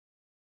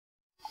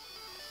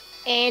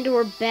And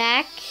we're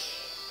back.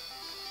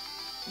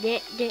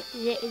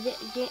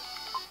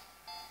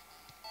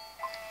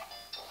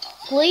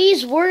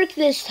 Please work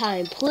this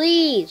time,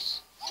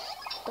 please.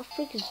 What the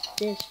freak is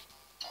this?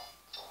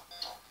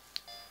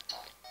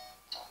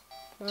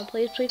 Come on,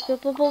 please, please,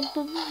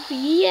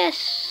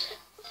 yes.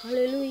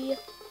 Hallelujah.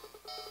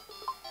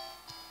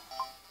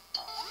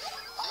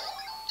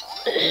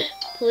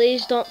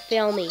 Please don't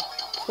fail me.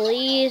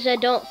 Please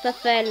don't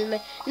fail me.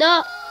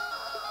 No!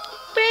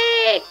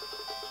 Freak!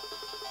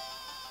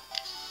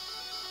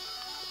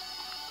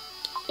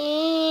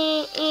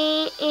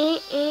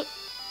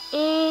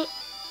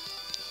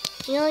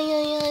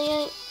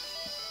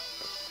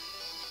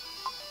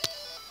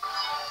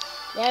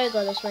 There we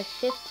go, that's my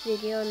 5th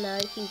video. Now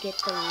you can get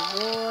the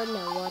reward.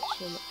 Now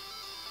watch it.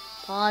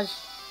 Pause.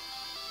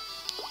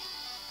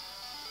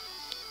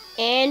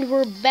 And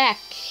we're back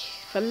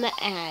from the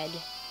ad.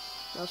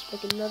 Now let's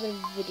make another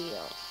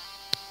video.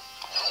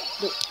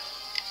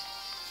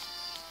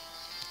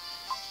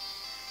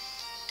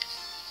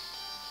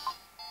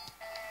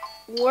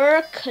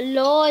 Work,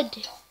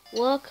 Lord.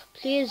 Work,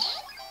 please.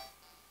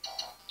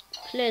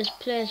 Please,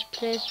 please,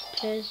 please,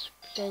 please,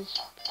 please,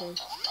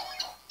 please.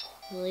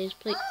 Please,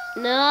 please.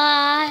 No.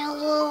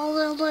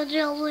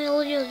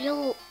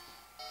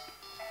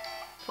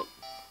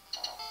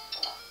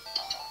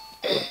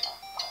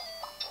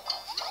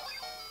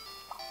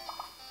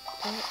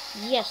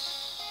 Yes.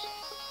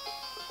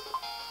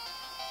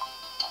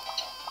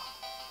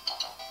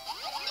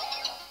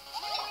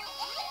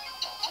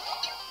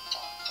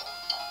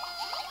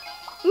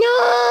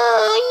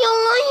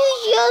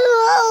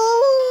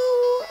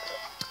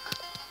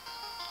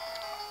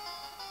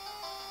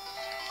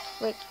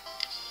 Wait.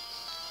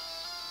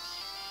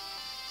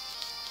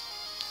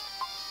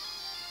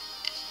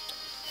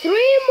 $3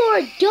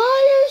 more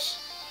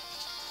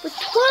for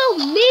 12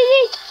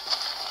 minutes?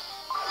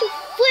 What the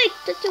frick?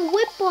 That's a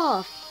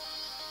whip-off.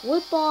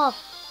 Whip-off.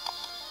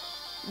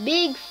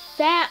 Big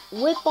fat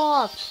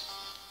whip-offs.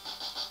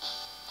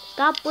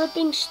 Stop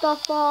ripping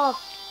stuff off.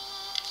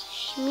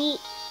 Schmeat.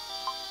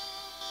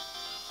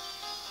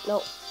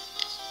 No.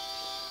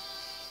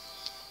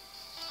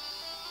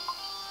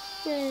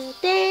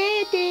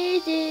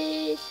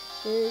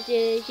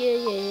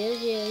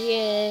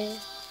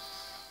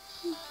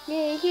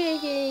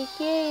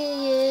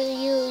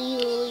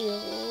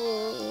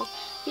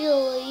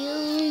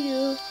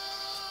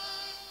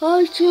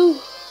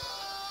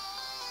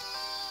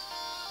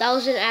 That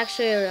wasn't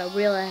actually a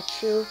real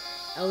Hachu.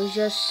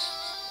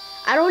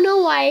 I don't know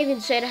why I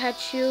even said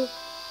Hachu.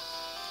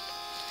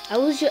 I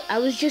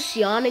was just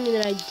yawning and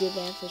then I did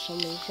that for some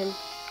reason.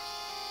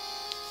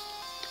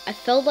 I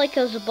felt like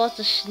I was about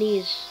to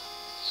sneeze,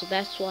 so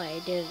that's why I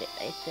did it,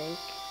 I think.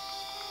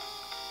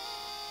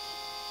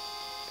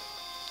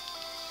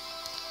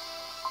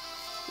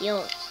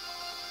 Yo.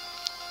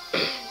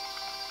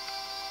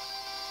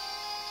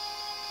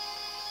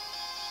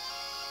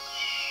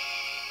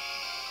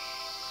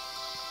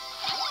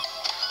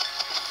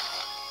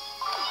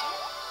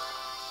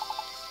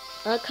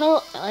 I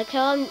like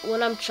how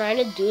when I'm trying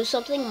to do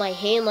something, my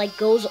hand like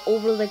goes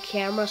over the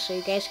camera so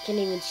you guys can't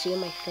even see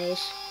my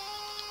face.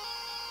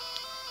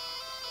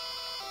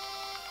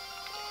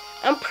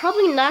 I'm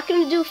probably not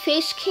gonna do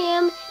face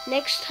cam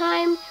next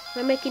time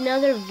when I make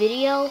another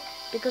video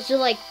because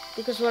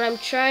when I'm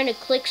trying to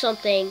click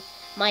something,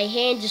 my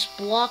hand just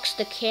blocks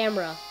the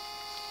camera.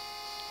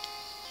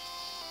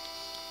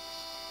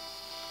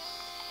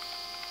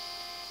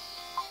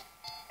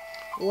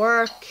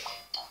 Work,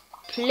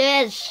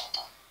 please.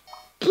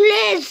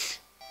 Please!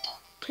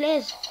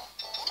 Please!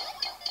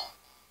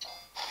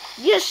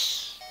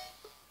 Yes!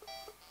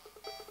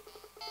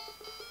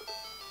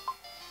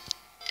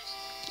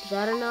 Is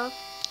that enough?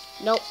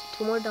 Nope,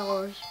 $2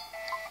 more.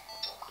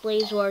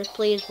 Please work,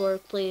 please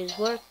work, please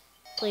work.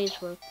 Please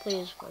work,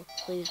 please work,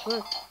 please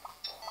work.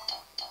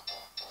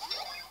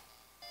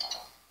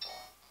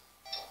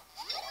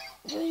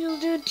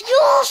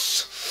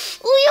 Yes!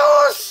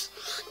 Yes!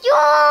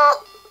 Yeah!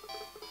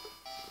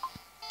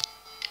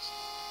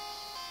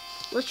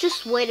 Let's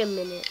just wait a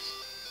minute.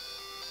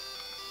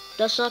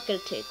 That's not gonna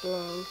take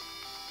long.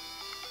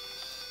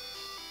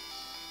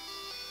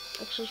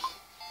 Actually,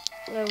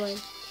 never mind.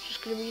 It's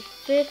just gonna be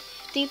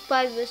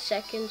 55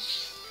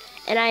 seconds.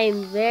 And I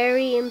am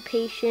very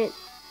impatient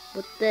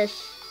with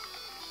this.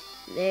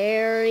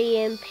 Very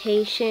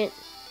impatient.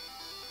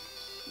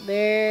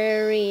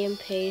 Very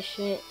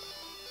impatient.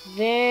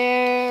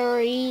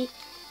 Very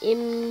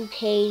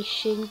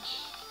impatient.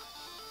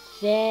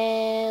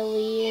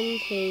 Very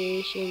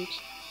impatient.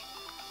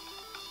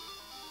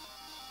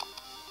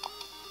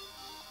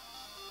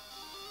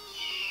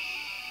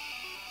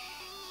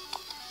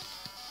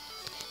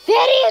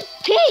 Very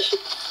impatient.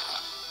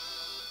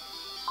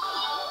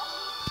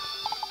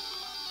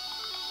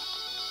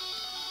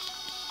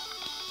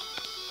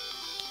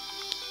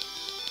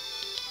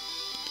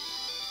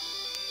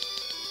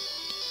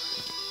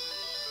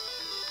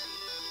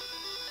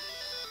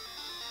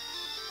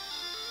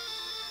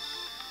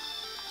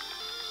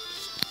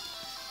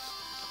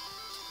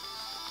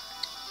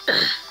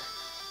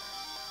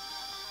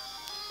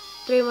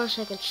 3 more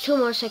seconds. 2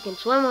 more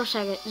seconds. 1 more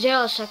second.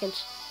 0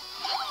 seconds.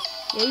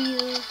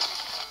 Yeah.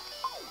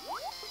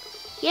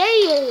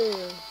 Yeah.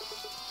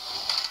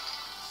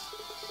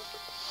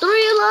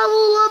 3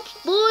 level ups,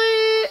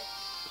 boy.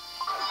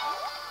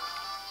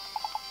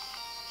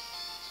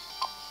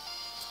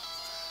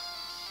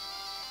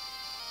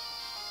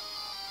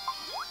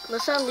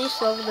 Let's at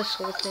least level this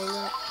whole thing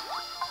up.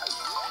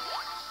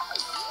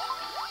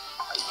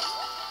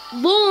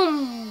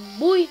 Boom,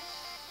 boy.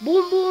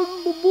 Boom,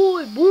 boom, boom,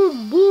 boy.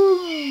 Boom,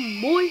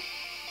 boom, boy.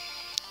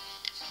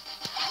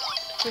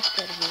 Just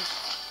gotta be.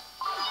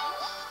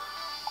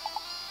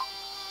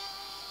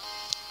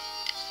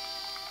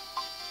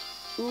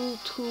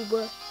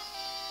 YouTuber.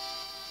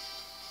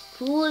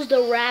 Who is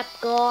the rap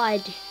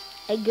god?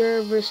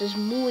 Edgar versus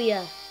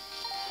Muya.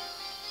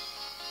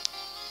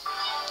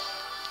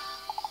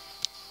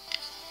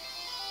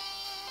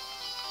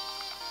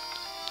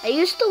 I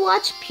used to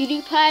watch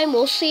PewDiePie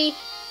mostly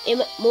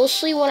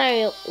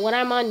when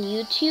I'm on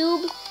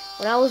YouTube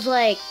when I was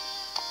like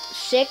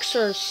 6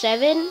 or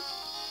 7.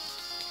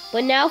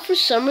 But now for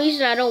some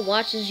reason I don't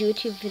watch his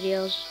YouTube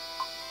videos.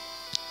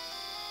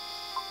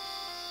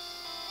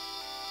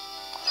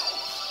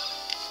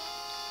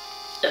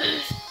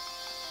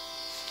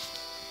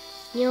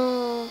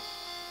 Yo.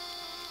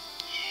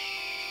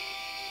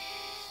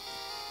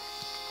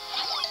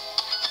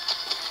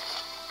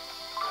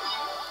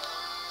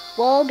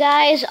 Well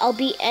guys, I'll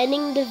be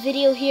ending the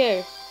video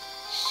here.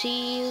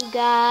 See you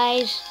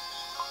guys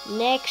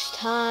next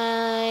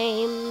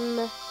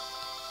time.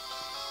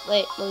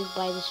 Wait, let me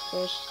buy this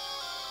first.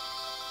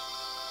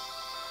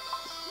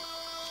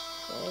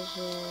 Where is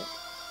it?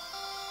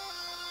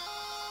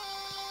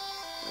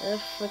 Where the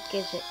frick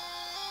is it?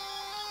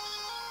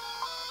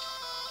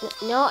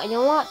 No, I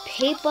don't want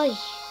papers.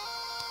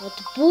 I want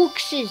the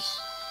books.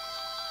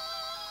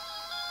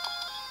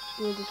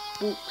 Where the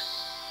books?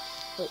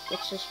 Wait,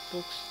 what's this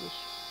books? This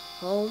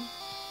home?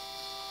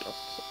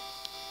 Okay.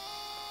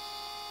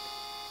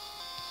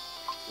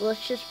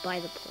 Let's just buy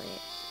the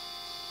plant.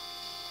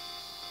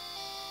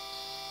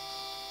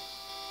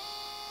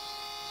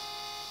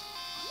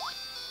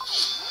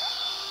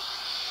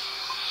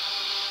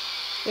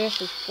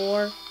 This is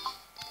 4.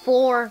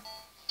 4.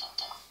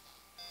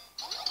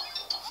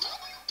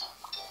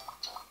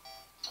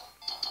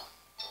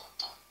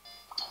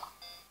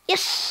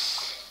 Yes!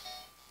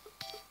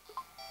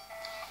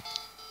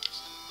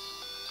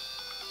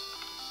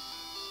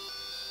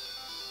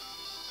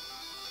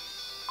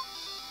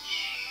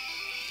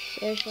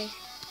 Seriously?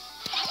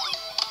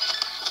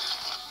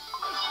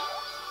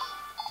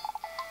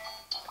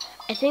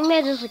 I think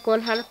that is like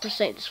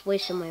 100% just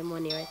wasting my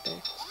money right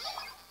there.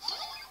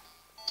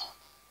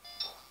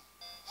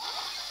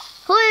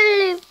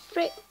 Holy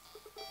frick!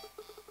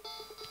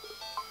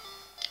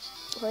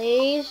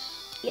 Please?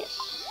 Yes.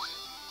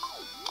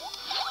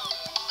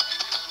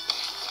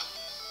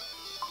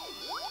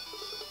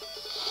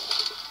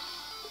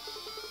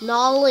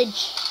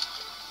 Knowledge.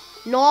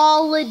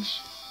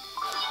 Knowledge.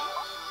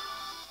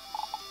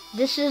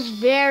 This is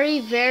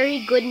very,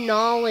 very good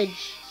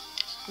knowledge.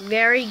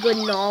 Very good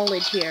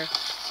knowledge here.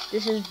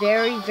 This is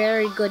very,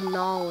 very good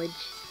knowledge.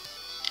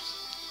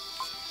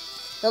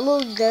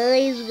 Hello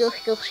guys.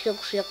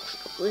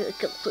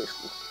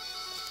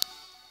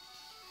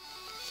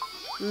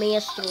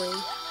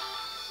 Mastering.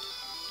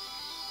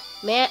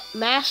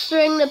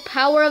 Mastering the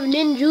power of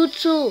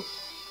ninjutsu.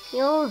 You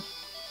know.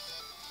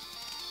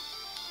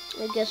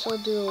 I guess I'll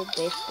do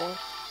baseball.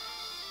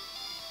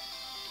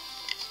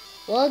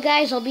 Well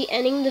guys, I'll be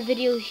ending the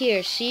video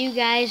here. See you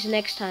guys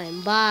next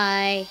time.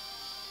 Bye.